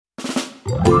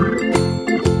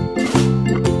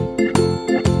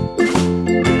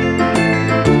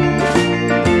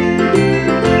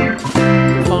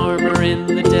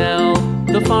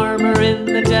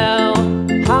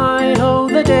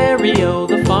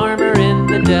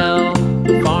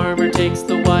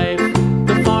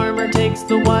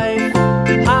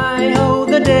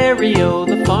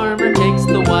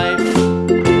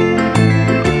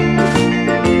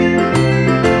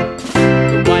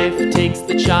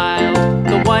child,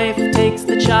 the wife takes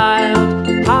the child.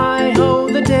 Hi-ho,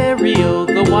 the dairy-o,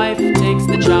 the wife takes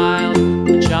the child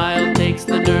takes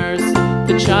the nurse,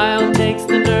 the child takes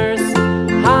the nurse.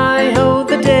 Hi-ho,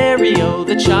 the dairy-o,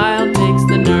 the child takes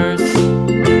the nurse.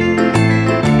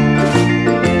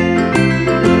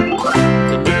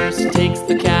 The nurse takes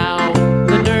the cow,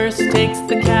 the nurse takes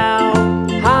the cow.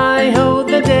 Hi-ho,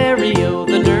 the dairy-o,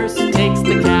 the nurse takes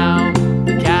the cow.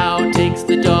 The cow takes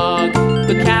the dog,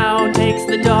 the cow takes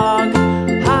the dog.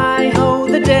 Hi-ho,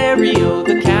 the dairy-o,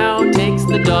 the cow takes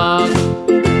the dog.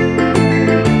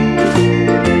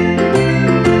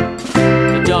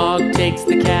 The dog takes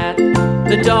the cat,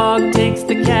 the dog takes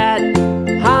the cat.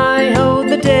 Hi-ho,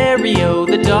 the dairy-o,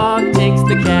 the dog takes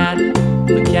the cat.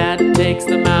 The cat takes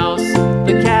the mouse,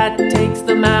 the cat takes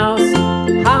the mouse.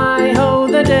 Hi-ho,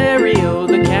 the dairy-o,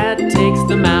 the cat takes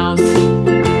the mouse.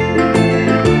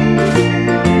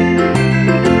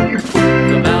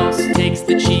 The mouse takes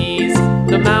the cheese,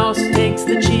 the mouse takes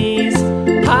the cheese.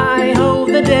 Hi-ho,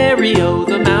 the dairy-o,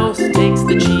 the mouse takes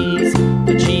the cheese.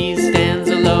 The cheese stands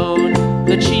alone,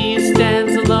 the cheese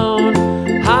stands alone.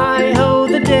 Hi-ho,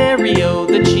 the dairy-o,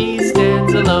 the cheese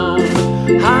stands alone.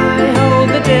 Hi-ho,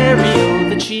 the dairy-o,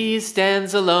 the cheese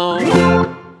stands alone.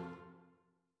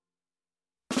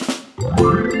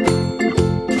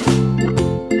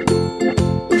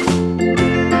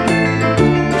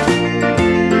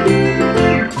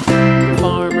 The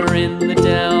farmer in the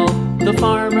dell, the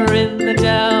farmer in the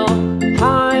dell.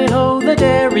 Hi-ho, the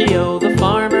dairy-o, the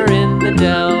farmer in the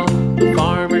dell. The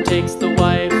farmer takes the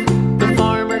wife, the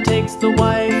farmer takes the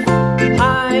wife.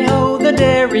 Hi-ho, the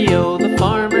dairy-o, the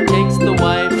farmer takes the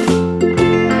wife.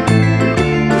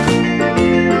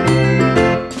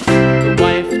 The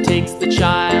wife takes the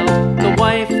child, the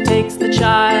wife takes the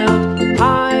child.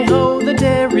 Hi-ho, the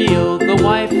dairy-o, the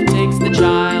wife takes the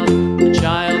child. The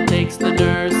child takes the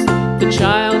nurse, the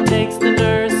child takes the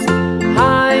nurse.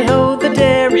 Hi-ho, the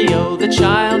dairy-o, the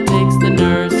child takes